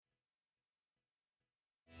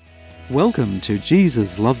Welcome to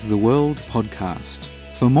Jesus Loves the World podcast.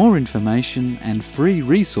 For more information and free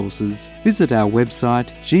resources, visit our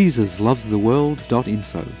website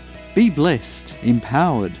jesuslovestheworld.info. Be blessed,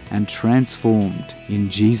 empowered, and transformed in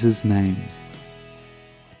Jesus' name.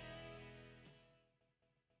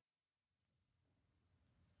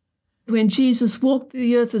 When Jesus walked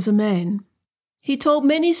the earth as a man, he told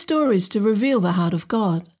many stories to reveal the heart of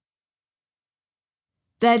God.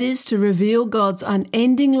 That is, to reveal God's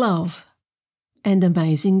unending love and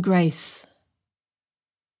amazing grace.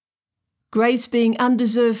 Grace being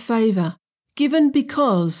undeserved favour, given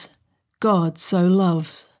because God so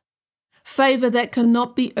loves. Favour that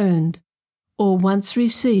cannot be earned, or once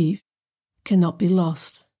received, cannot be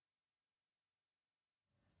lost.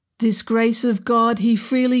 This grace of God he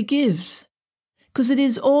freely gives, because it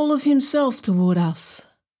is all of himself toward us.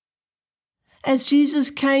 As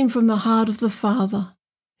Jesus came from the heart of the Father,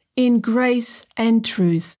 in grace and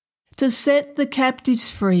truth, to set the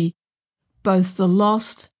captives free, both the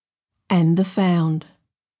lost and the found.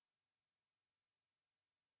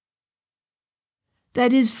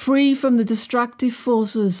 That is, free from the destructive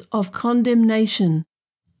forces of condemnation,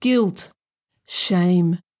 guilt,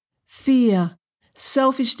 shame, fear,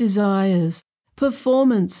 selfish desires,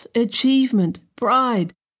 performance, achievement,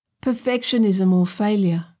 pride, perfectionism or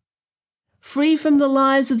failure. Free from the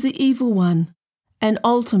lies of the evil one, and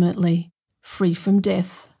ultimately free from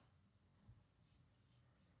death.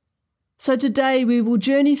 So today we will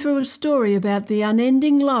journey through a story about the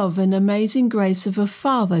unending love and amazing grace of a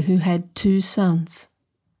father who had 2 sons.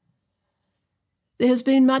 There has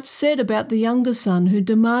been much said about the younger son who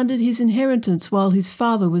demanded his inheritance while his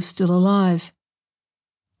father was still alive.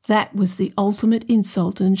 That was the ultimate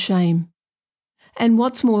insult and shame. And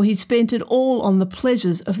what's more, he spent it all on the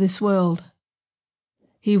pleasures of this world.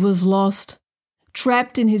 He was lost,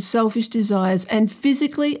 trapped in his selfish desires, and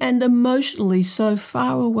physically and emotionally so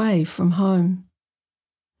far away from home,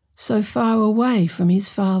 so far away from his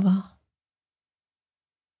father.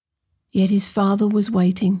 Yet his father was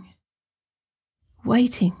waiting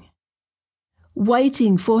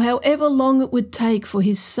for however long it would take for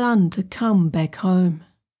his son to come back home.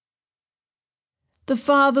 The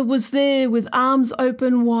father was there with arms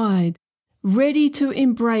open wide, ready to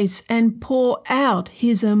embrace and pour out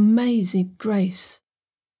his amazing grace,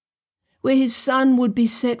 where his son would be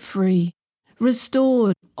set free,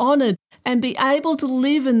 restored, honoured, and be able to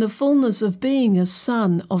live in the fullness of being a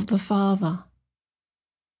son of the Father.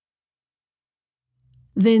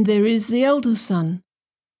 Then there is the elder son.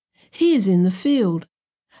 He is in the field,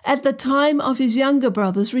 at the time of his younger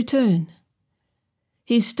brother's return.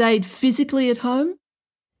 He stayed physically at home,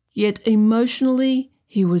 yet emotionally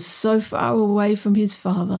he was so far away from his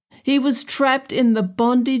father. He was trapped in the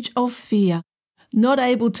bondage of fear, not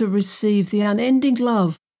able to receive the unending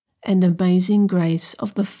love and amazing grace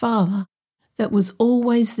of the Father that was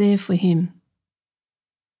always there for him.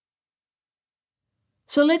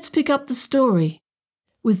 So let's pick up the story,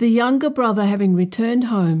 with the younger brother having returned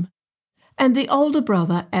home and the older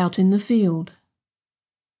brother out in the field.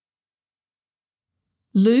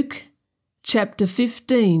 Luke chapter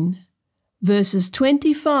 15, verses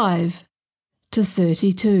 25 to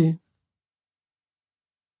 32.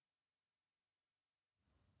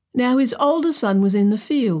 Now his older son was in the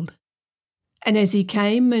field, and as he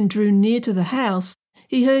came and drew near to the house,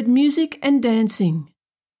 he heard music and dancing.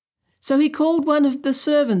 So he called one of the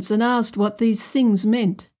servants and asked what these things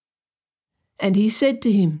meant. And he said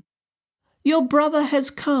to him, "Your brother has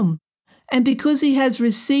come, and because he has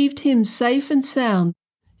received him safe and sound,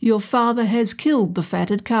 your father has killed the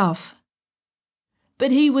fatted calf." But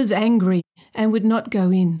he was angry and would not go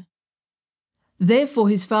in. Therefore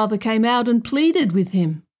his father came out and pleaded with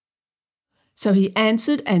him. So he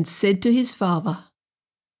answered and said to his father,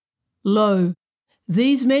 "Lo,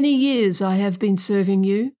 these many years I have been serving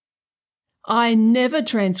you. I never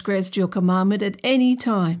transgressed your commandment at any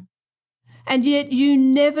time, and yet you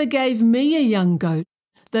never gave me a young goat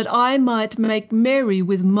that I might make merry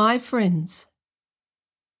with my friends.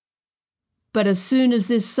 But as soon as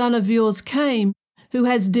this son of yours came, who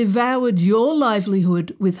has devoured your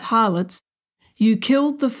livelihood with harlots, you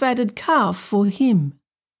killed the fatted calf for him."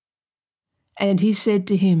 And he said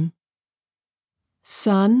to him,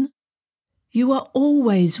 "Son, you are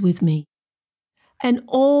always with me, and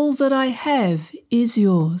all that I have is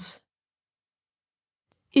yours.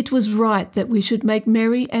 It was right that we should make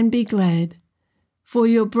merry and be glad, for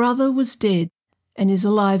your brother was dead and is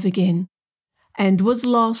alive again, and was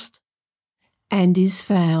lost and is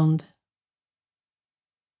found."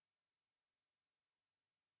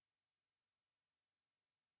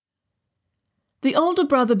 The older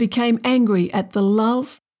brother became angry at the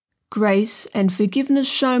love, grace and forgiveness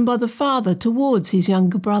shown by the father towards his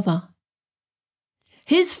younger brother.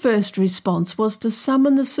 His first response was to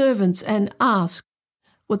summon the servants and ask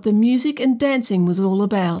what the music and dancing was all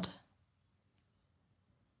about.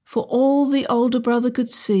 For all the older brother could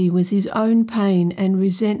see was his own pain and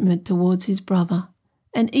resentment towards his brother,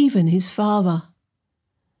 and even his father.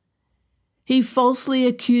 He falsely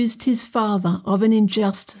accused his father of an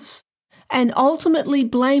injustice and ultimately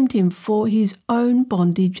blamed him for his own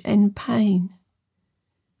bondage and pain.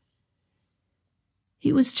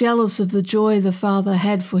 He was jealous of the joy the father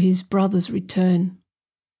had for his brother's return,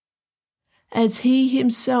 as he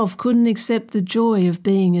himself couldn't accept the joy of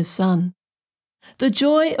being a son, the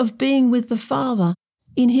joy of being with the Father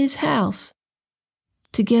in his house,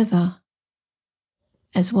 together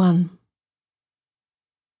as one.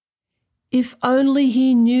 If only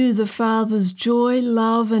he knew the Father's joy,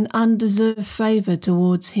 love, and undeserved favour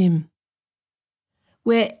towards him,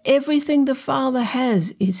 where everything the Father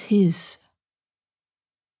has is his.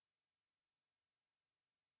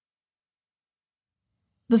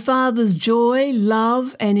 The Father's joy,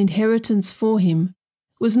 love, and inheritance for him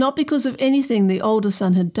was not because of anything the older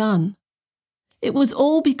son had done. It was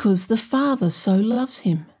all because the Father so loves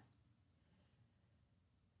him.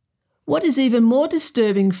 What is even more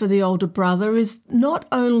disturbing for the older brother is not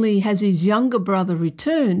only has his younger brother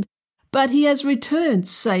returned, but he has returned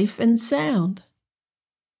safe and sound.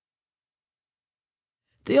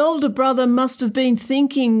 The older brother must have been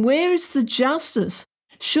thinking, where is the justice?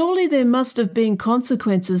 Surely there must have been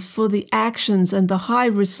consequences for the actions and the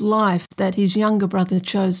high-risk life that his younger brother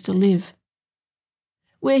chose to live.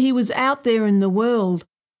 Where he was out there in the world,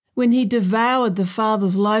 when he devoured the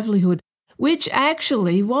father's livelihood, which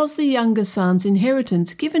actually was the younger son's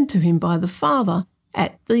inheritance given to him by the father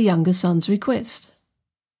at the younger son's request.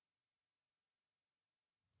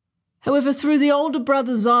 However, through the older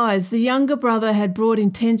brother's eyes, the younger brother had brought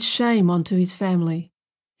intense shame onto his family.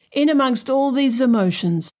 In amongst all these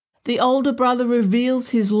emotions, the older brother reveals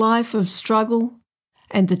his life of struggle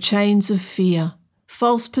and the chains of fear,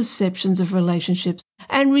 false perceptions of relationships,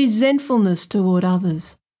 and resentfulness toward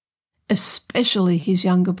others, especially his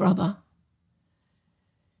younger brother.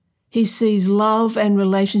 He sees love and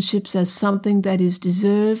relationships as something that is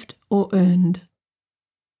deserved or earned.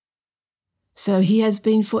 So he has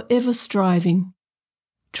been forever striving,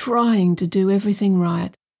 trying to do everything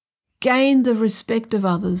right, gain the respect of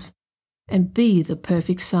others, and be the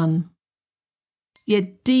perfect son.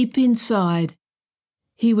 Yet deep inside,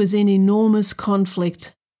 he was in enormous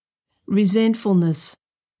conflict, resentfulness,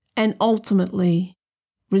 and ultimately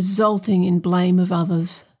resulting in blame of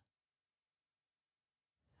others.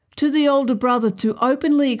 To the older brother to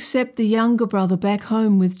openly accept the younger brother back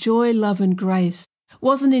home with joy, love, and grace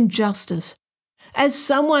was an injustice, as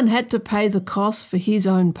someone had to pay the cost for his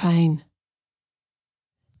own pain.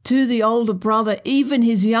 To the older brother, even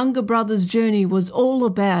his younger brother's journey was all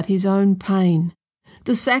about his own pain,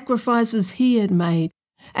 the sacrifices he had made,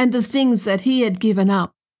 and the things that he had given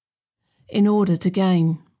up in order to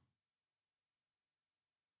gain.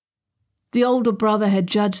 The older brother had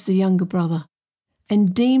judged the younger brother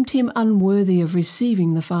and deemed him unworthy of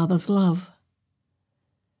receiving the Father's love.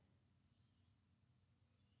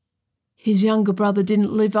 His younger brother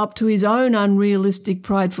didn't live up to his own unrealistic,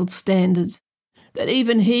 prideful standards that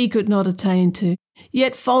even he could not attain to,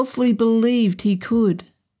 yet falsely believed he could.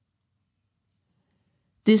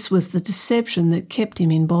 This was the deception that kept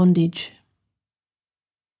him in bondage.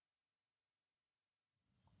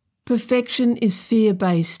 Perfection is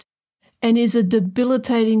fear-based and is a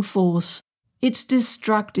debilitating force. It's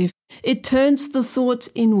destructive. It turns the thoughts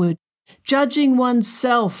inward, judging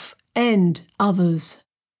oneself and others.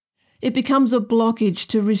 It becomes a blockage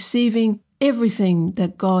to receiving everything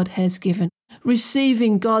that God has given,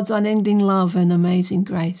 receiving God's unending love and amazing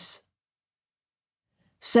grace.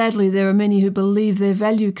 Sadly, there are many who believe their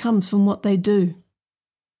value comes from what they do.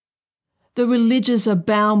 The religious are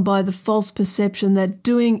bound by the false perception that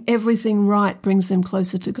doing everything right brings them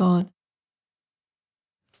closer to God,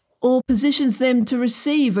 or positions them to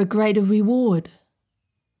receive a greater reward,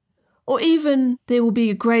 or even there will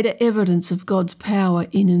be a greater evidence of God's power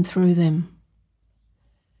in and through them.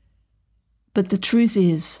 But the truth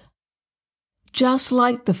is, just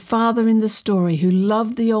like the father in the story who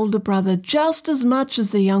loved the older brother just as much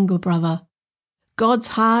as the younger brother, God's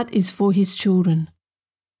heart is for his children,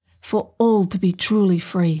 for all to be truly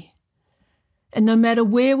free. And no matter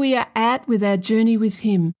where we are at with our journey with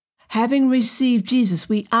him, having received Jesus,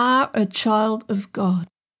 we are a child of God,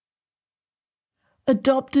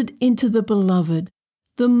 adopted into the beloved,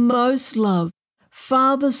 the most loved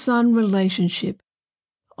father-son relationship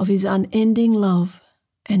of his unending love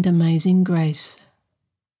and amazing grace.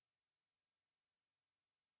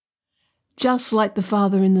 Just like the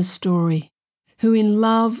father in the story, who in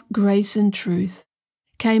love, grace and truth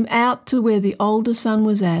came out to where the older son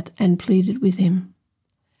was at and pleaded with him.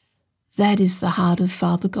 That is the heart of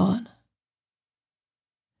Father God.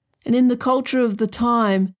 And in the culture of the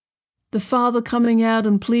time, the father coming out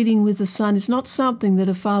and pleading with the son is not something that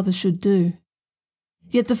a father should do.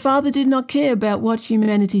 Yet the father did not care about what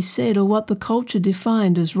humanity said or what the culture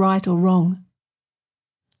defined as right or wrong.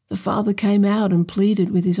 The father came out and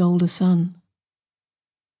pleaded with his older son.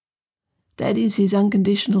 That is his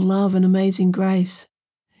unconditional love and amazing grace.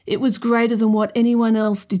 It was greater than what anyone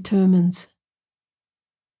else determines.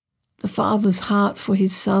 The father's heart for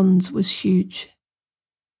his sons was huge,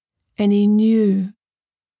 and he knew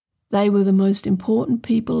they were the most important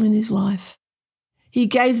people in his life. He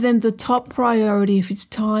gave them the top priority of his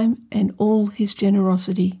time and all his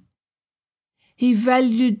generosity. He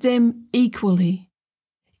valued them equally,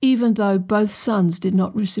 even though both sons did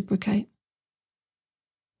not reciprocate.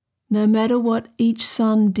 No matter what each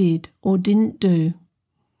son did or didn't do,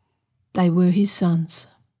 they were his sons.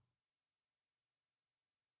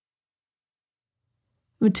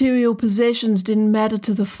 Material possessions didn't matter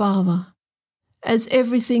to the father, as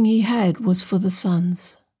everything he had was for the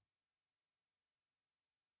sons.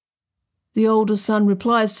 The older son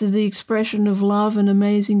replies to the expression of love and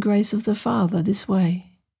amazing grace of the father this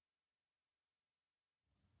way.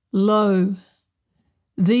 Lo,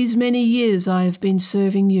 these many years I have been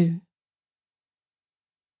serving you.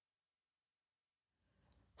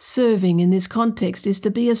 Serving in this context is to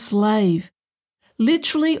be a slave,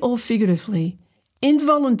 literally or figuratively,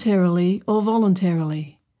 involuntarily or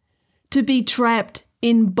voluntarily. To be trapped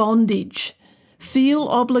in bondage, feel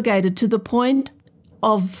obligated to the point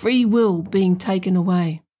of free will being taken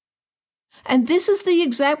away. And this is the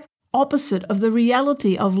exact opposite of the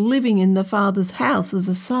reality of living in the Father's house as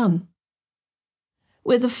a son,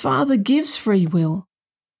 where the Father gives free will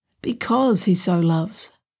because he so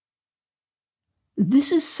loves.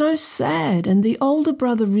 This is so sad, and the older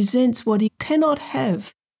brother resents what he cannot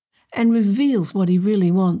have and reveals what he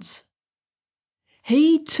really wants.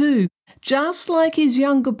 He too, just like his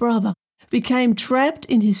younger brother, became trapped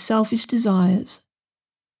in his selfish desires,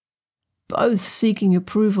 both seeking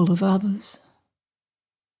approval of others.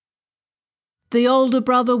 The older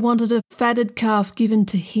brother wanted a fatted calf given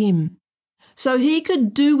to him, so he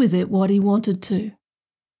could do with it what he wanted to.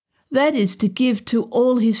 That is, to give to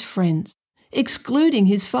all his friends, excluding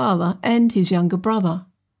his father and his younger brother.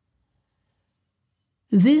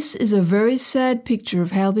 This is a very sad picture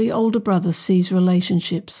of how the older brother sees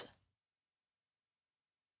relationships.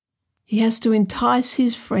 He has to entice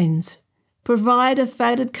his friends, provide a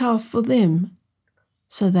fatted calf for them,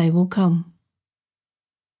 so they will come.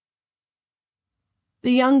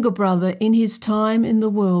 The younger brother in his time in the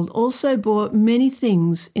world also bought many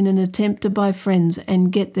things in an attempt to buy friends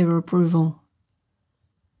and get their approval.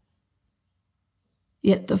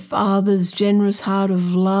 Yet the Father's generous heart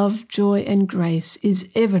of love, joy and grace is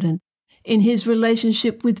evident in his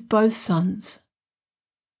relationship with both sons.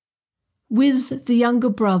 With the younger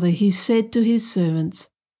brother he said to his servants,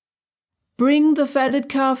 "Bring the fatted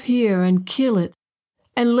calf here and kill it,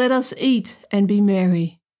 and let us eat and be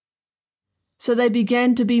merry." So they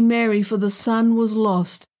began to be merry, for the son was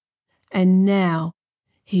lost, and now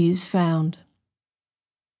he is found.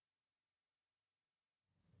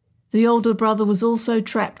 The older brother was also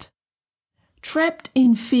trapped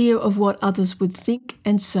in fear of what others would think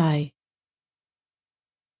and say.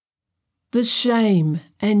 The shame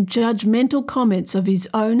and judgmental comments of his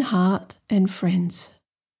own heart and friends.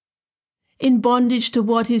 In bondage to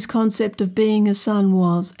what his concept of being a son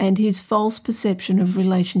was and his false perception of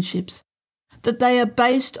relationships, that they are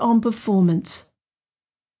based on performance.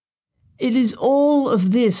 It is all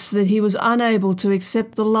of this that he was unable to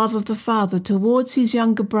accept the love of the Father towards his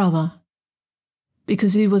younger brother,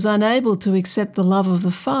 because he was unable to accept the love of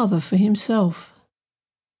the Father for himself.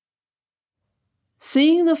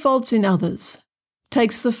 Seeing the faults in others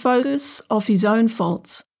takes the focus off his own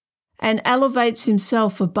faults and elevates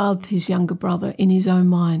himself above his younger brother in his own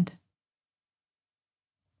mind.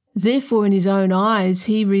 Therefore, in his own eyes,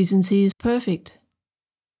 he reasons he is perfect.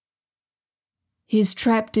 He is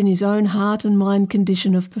trapped in his own heart and mind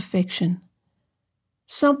condition of perfection,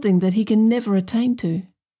 something that he can never attain to.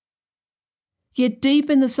 Yet deep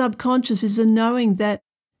in the subconscious is a knowing that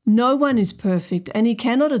no one is perfect and he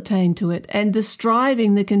cannot attain to it, and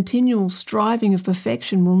the continual striving of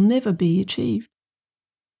perfection will never be achieved.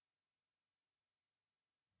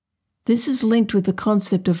 This is linked with the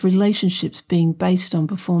concept of relationships being based on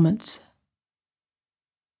performance.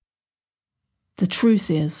 The truth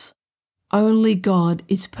is, only God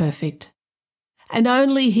is perfect, and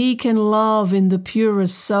only He can love in the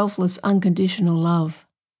purest, selfless, unconditional love.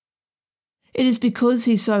 It is because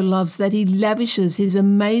He so loves that He lavishes His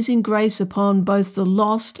amazing grace upon both the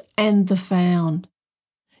lost and the found.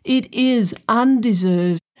 It is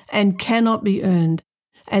undeserved and cannot be earned,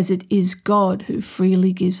 as it is God who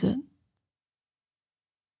freely gives it.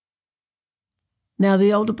 Now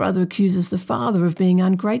the older brother accuses the father of being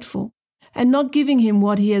ungrateful and not giving him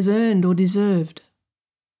what he has earned or deserved.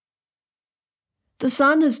 The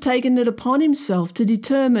son has taken it upon himself to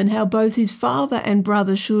determine how both his father and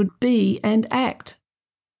brother should be and act,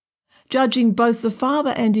 judging both the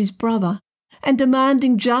father and his brother, and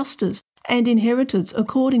demanding justice and inheritance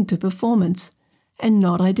according to performance and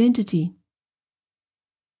not identity.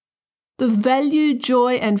 The value,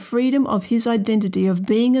 joy, and freedom of his identity of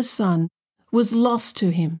being a son was lost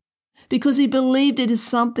to him because he believed it is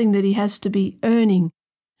something that he has to be earning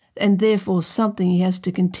and therefore something he has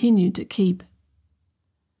to continue to keep.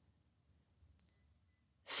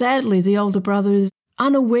 Sadly, the older brother is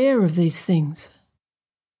unaware of these things.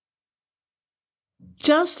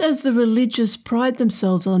 Just as the religious pride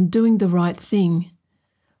themselves on doing the right thing,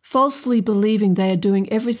 falsely believing they are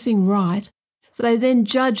doing everything right, they then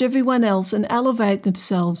judge everyone else and elevate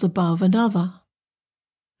themselves above another.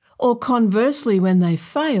 Or conversely, when they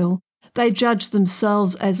fail, they judge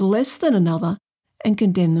themselves as less than another and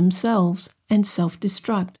condemn themselves and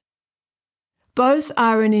self-destruct. Both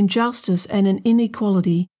are an injustice and an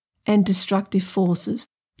inequality and destructive forces,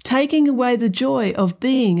 taking away the joy of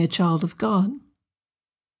being a child of God.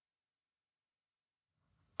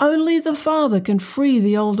 Only the father can free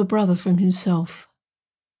the older brother from himself.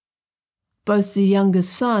 Both the younger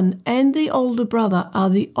son and the older brother are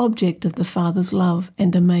the object of the father's love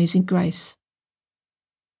and amazing grace.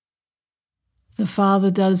 The father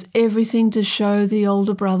does everything to show the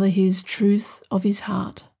older brother his truth of his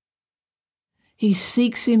heart. He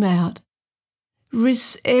seeks him out,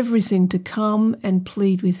 risks everything to come and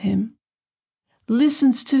plead with him,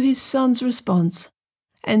 listens to his son's response,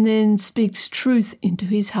 and then speaks truth into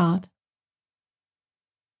his heart.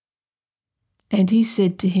 And he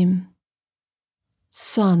said to him,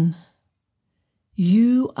 "Son,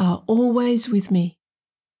 you are always with me,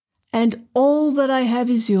 and all that I have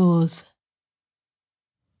is yours.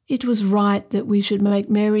 It was right that we should make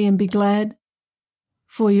merry and be glad,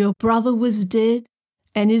 for your brother was dead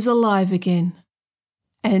and is alive again,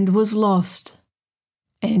 and was lost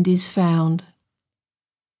and is found."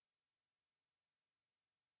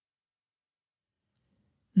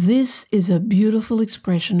 This is a beautiful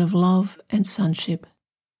expression of love and sonship.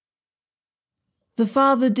 The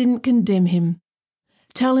father didn't condemn him,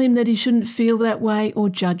 tell him that he shouldn't feel that way or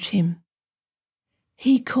judge him.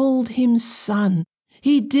 He called him son.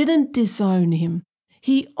 He didn't disown him.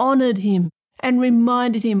 He honoured him and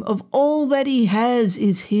reminded him of all that he has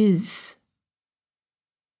is his.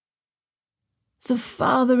 The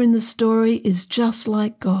father in the story is just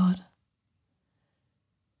like God.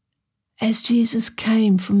 As Jesus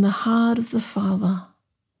came from the heart of the Father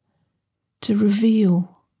to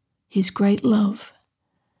reveal His great love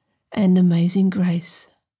and amazing grace.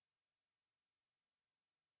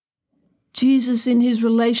 Jesus, in His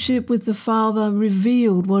relationship with the Father,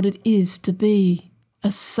 revealed what it is to be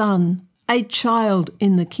a son, a child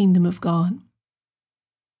in the kingdom of God.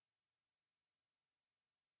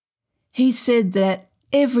 He said that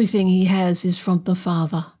everything He has is from the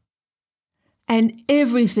Father, and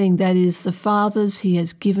everything that is the Father's He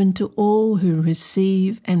has given to all who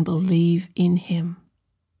receive and believe in Him.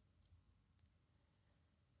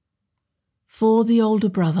 For the older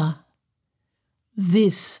brother,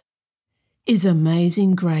 this is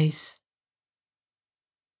amazing grace.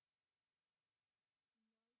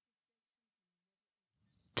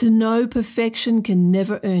 To know perfection can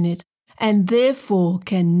never earn it, and therefore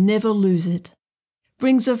can never lose it,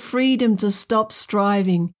 brings a freedom to stop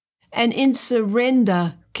striving, and in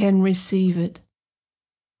surrender can receive it.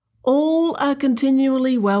 All are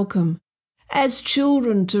continually welcome, as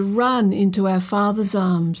children to run into our Father's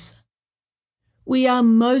arms. We are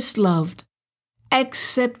most loved,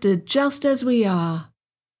 accepted just as we are,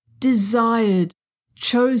 desired,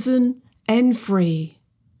 chosen, and free.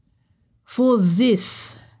 For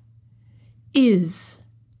this is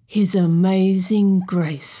His amazing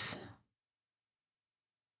grace.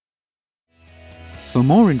 For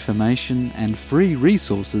more information and free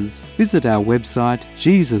resources, visit our website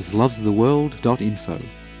jesuslovestheworld.info.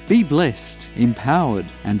 Be blessed, empowered,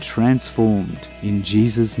 and transformed in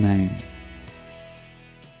Jesus' name.